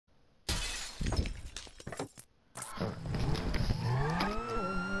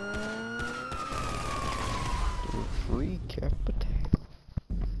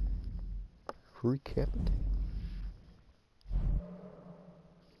Recap.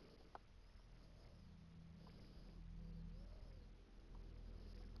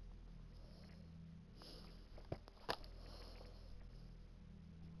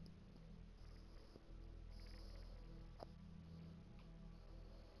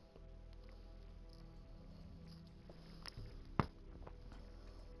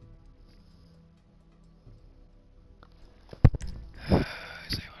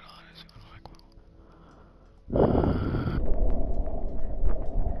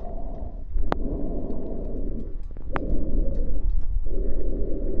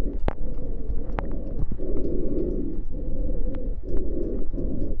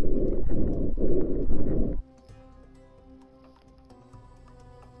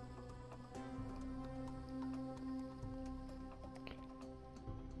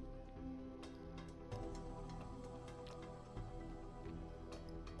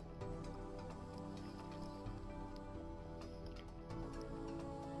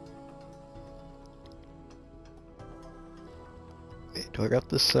 Do I got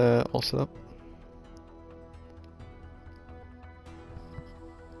this all set up?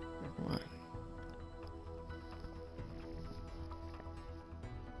 Right.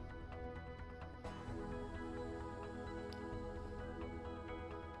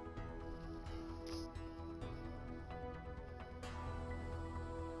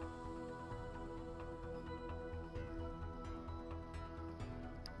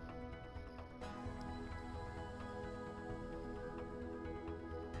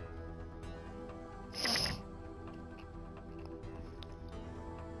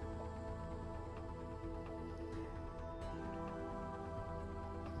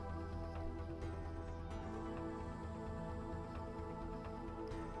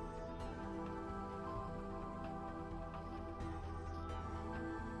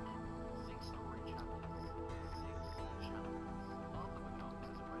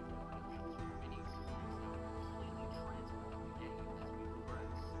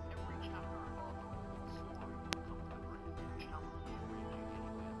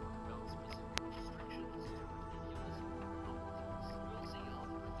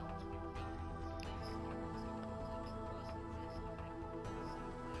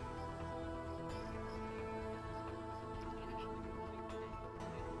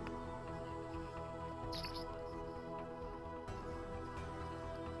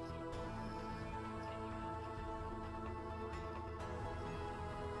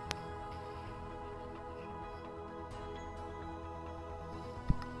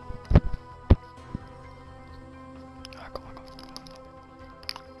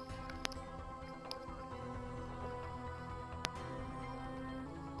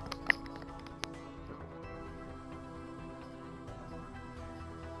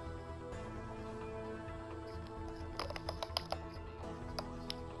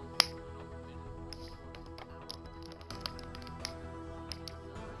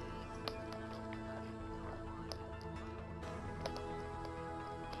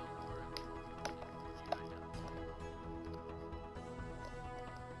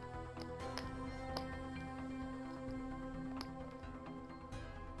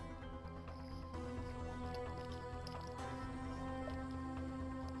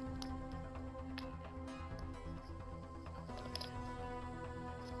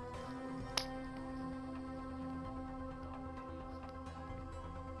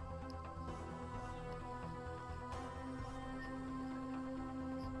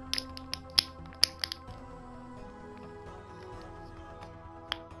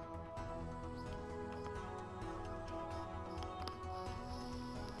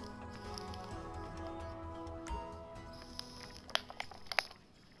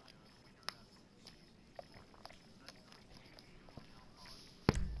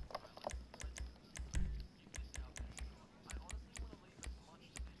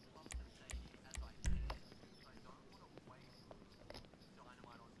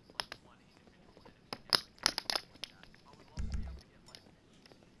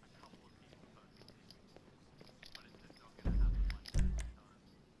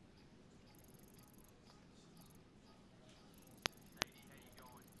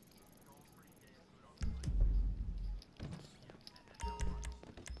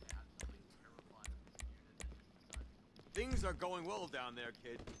 Things are going well down there,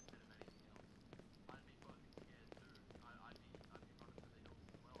 kid.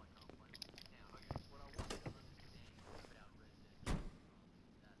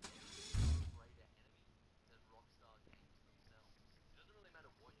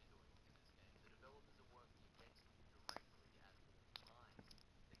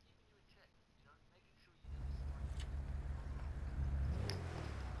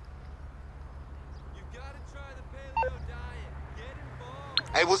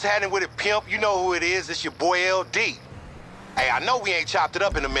 Hey, what's happening with it, pimp? You know who it is. It's your boy LD. Hey, I know we ain't chopped it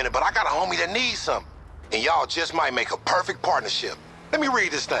up in a minute, but I got a homie that needs something. And y'all just might make a perfect partnership. Let me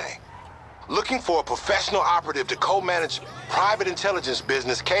read this thing. Looking for a professional operative to co-manage private intelligence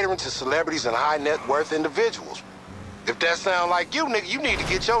business catering to celebrities and high net worth individuals. If that sound like you, nigga, you need to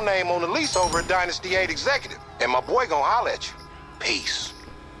get your name on the lease over at Dynasty 8 Executive. And my boy gonna holler at you. Peace.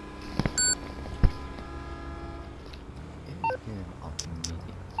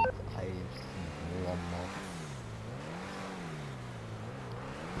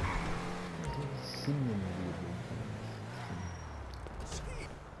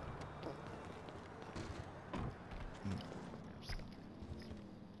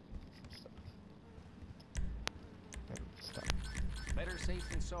 Better safe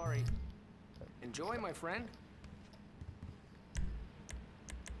than sorry. Enjoy, my friend.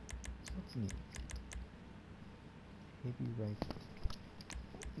 What's new? Heavy rifle.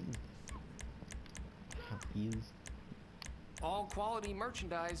 How is? All quality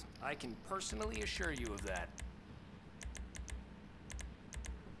merchandise. I can personally assure you of that.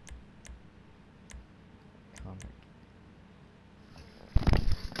 Comic.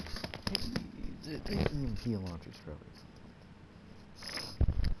 EMP launchers for others.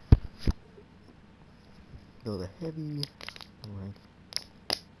 Go the heavy, right?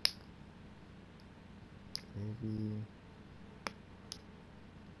 Heavy.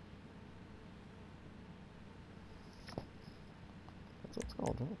 That's what it's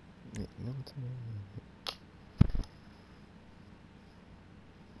called, right? Military.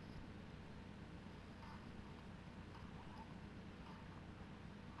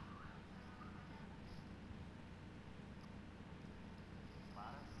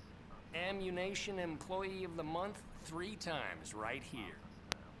 Ammunition Employee of the Month 3 times right here.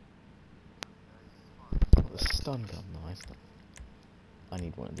 Oh, the stun gun, nice. I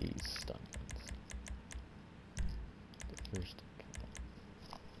need one of these stun guns. The first,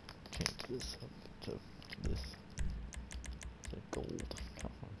 change this up to this. To gold.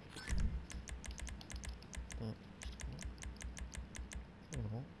 Come on.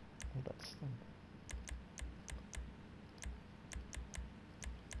 Hold that stun.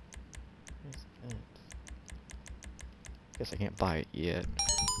 Guess I can't buy it yet.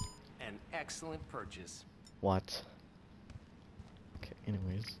 An excellent purchase. What? Okay,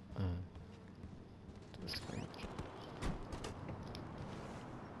 anyways, do a scratch.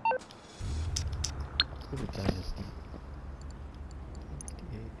 Go to Dynasty.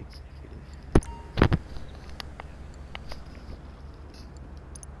 DA Executive.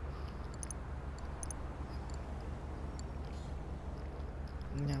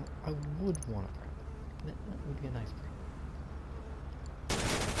 Now, I would want a prep. That would be a nice prep.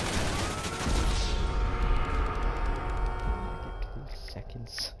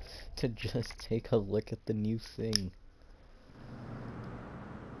 Seconds to just take a look at the new thing.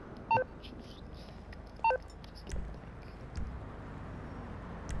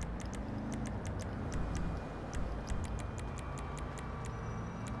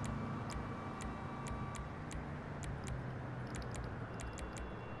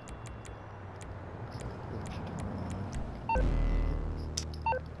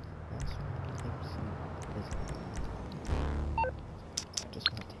 Just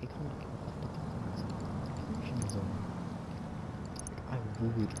get a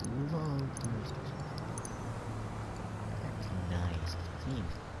would love to use this. That's nice. Team.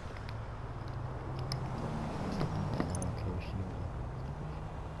 I don't care if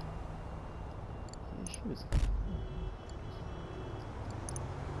she was.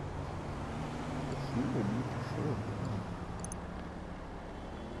 Who would you prefer?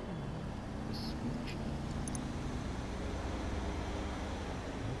 The speech.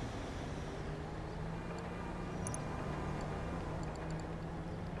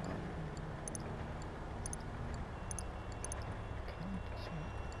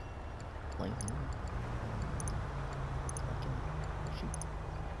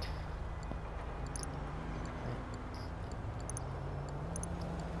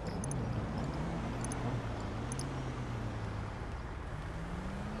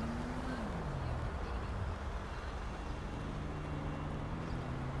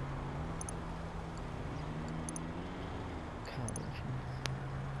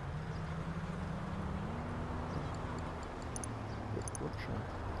 Workshop.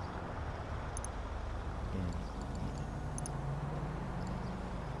 And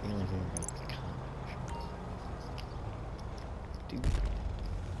the only thing about the combinations. Dude.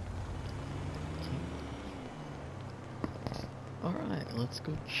 Alright, let's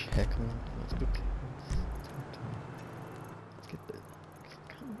go check on. Let's get the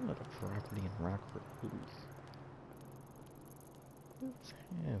Rackety and Rockford Blues. Let's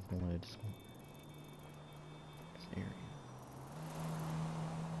have woods in this area.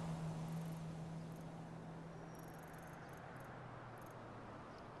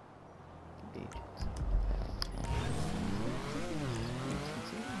 Agents.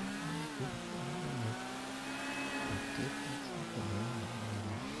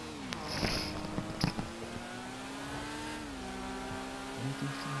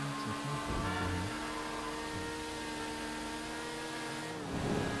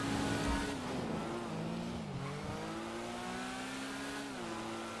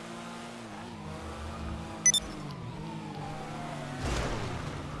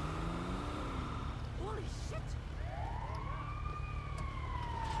 Holy shit!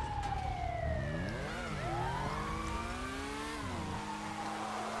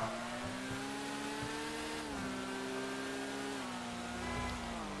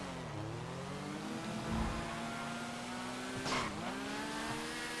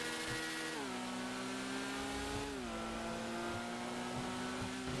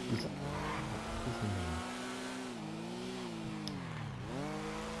 Who's up? Who's the name?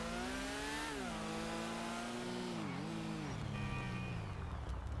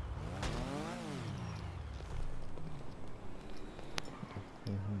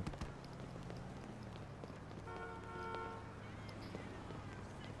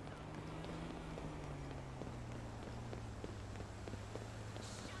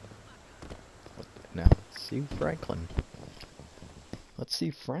 Now, let's see Franklin. Let's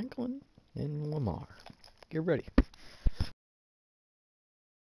see Franklin and Lamar. Get ready.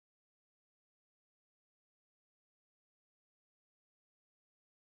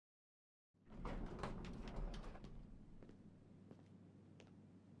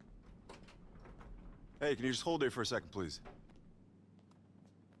 Hey, can you just hold there for a second, please?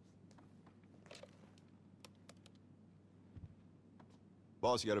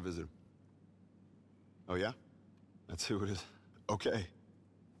 Boss, you got a visitor. Oh, yeah? That's who it is. Okay.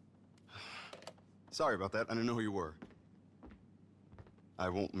 Sorry about that. I didn't know who you were. I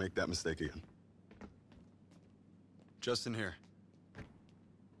won't make that mistake again. Justin here.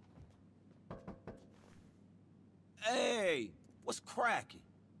 Hey, what's cracking?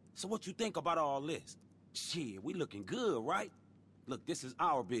 So what you think about all this? Shit, we looking good, right? Look, this is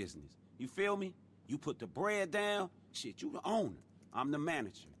our business. You feel me? You put the bread down, shit, you the owner. I'm the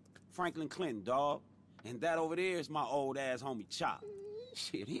manager. Franklin Clinton, dawg. And that over there is my old-ass homie Chop.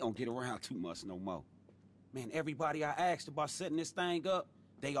 Shit, he don't get around too much no more. Man, everybody I asked about setting this thing up,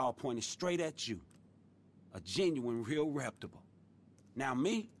 they all pointed straight at you. A genuine, real reputable. Now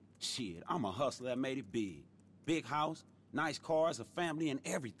me? Shit, I'm a hustler that made it big. Big house, nice cars, a family, and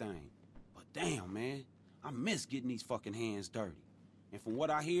everything. But damn, man, I miss getting these fucking hands dirty. And from what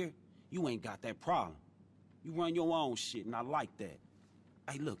I hear, you ain't got that problem. You run your own shit, and I like that.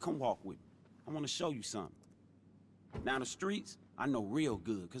 Hey, look, come walk with me. I want to show you something. Now, the streets, I know real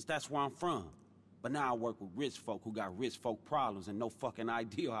good, because that's where I'm from. But now I work with rich folk who got rich folk problems and no fucking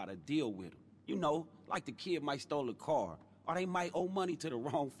idea how to deal with them. You know, like the kid might stole a car, or they might owe money to the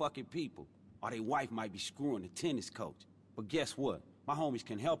wrong fucking people, or their wife might be screwing the tennis coach. But guess what? My homies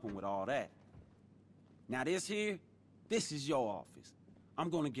can help them with all that. Now this here, this is your office. I'm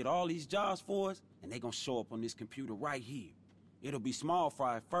gonna get all these jobs for us, and they gonna show up on this computer right here. It'll be small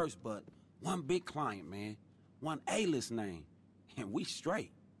fry at first, but one big client, man. One A-list name, and we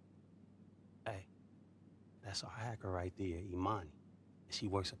straight. Hey, that's our hacker right there, Imani. She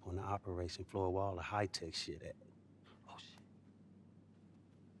works up on the operation floor where all the high-tech shit at. Oh,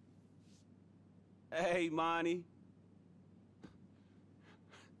 shit. Hey, Imani.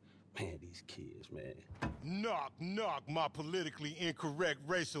 Man, these kids, man. Knock, knock, my politically incorrect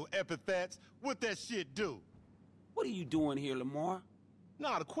racial epithets. What that shit do? What are you doing here, Lamar?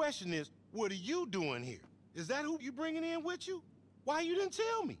 Nah, the question is, what are you doing here? Is that who you bringing in with you? Why you didn't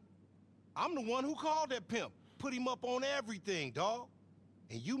tell me? I'm the one who called that pimp, put him up on everything, dawg.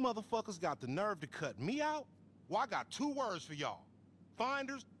 And you motherfuckers got the nerve to cut me out? Well, I got two words for y'all.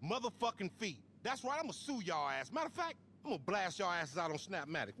 Finders, motherfucking feet. That's right, I'ma sue y'all ass. Matter of fact, I'm gonna blast y'all asses out on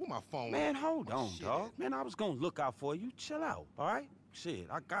Snapmatic. Where my phone? Man, hold on, shit dog. at? Man, I was gonna look out for you. Chill out, all right? Shit,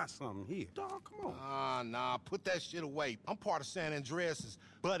 I got something here. Dog, come on. Nah, put that shit away. I'm part of San Andreas'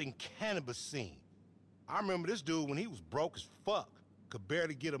 budding cannabis scene. I remember this dude when he was broke as fuck. Could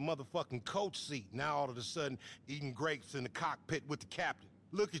barely get a motherfucking coach seat. Now all of a sudden, eating grapes in the cockpit with the captain.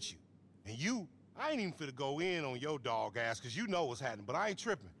 Look at you. And you, I ain't even finna go in on your dog ass, cause you know what's happening, but I ain't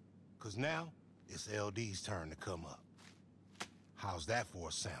tripping. Cause now, it's LD's turn to come up. How's that for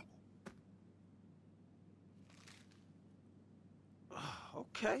a sample?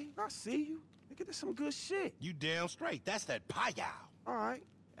 Okay, I see you. Nigga, this some good shit. You damn straight. That's that pie-yow. All right.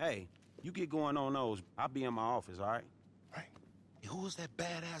 Hey, you get going on those. I'll be in my office, all right? Right. Hey, who was that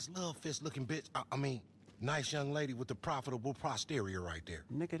badass love fist looking bitch? I mean, nice young lady with the profitable posterior right there.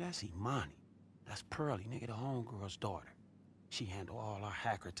 Nigga, that's Imani. That's Pearly, nigga, the homegirl's daughter. She handle all our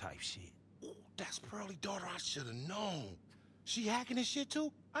hacker type shit. Ooh, that's Pearly daughter. I should have known. She hacking this shit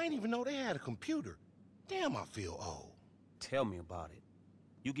too? I didn't even know they had a computer. Damn, I feel old. Tell me about it.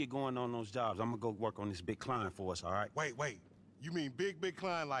 You get going on those jobs. I'm gonna go work on this big client for us, all right? Wait. You mean big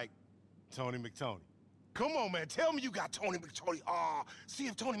client like Tony McTony? Come on, man. Tell me you got Tony McTony. See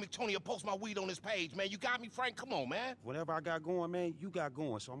if Tony McTony will post my weed on his page, man. You got me, Frank? Come on, man. Whatever I got going, man, you got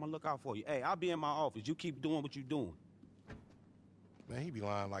going, so I'm gonna look out for you. Hey, I'll be in my office. You keep doing what you doing. Man, he be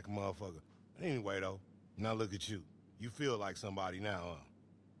lying like a motherfucker. Anyway, though, now look at you. You feel like somebody now, huh?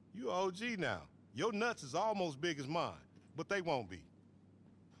 You OG now. Your nuts is almost big as mine, but they won't be.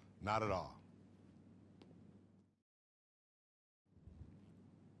 Not at all.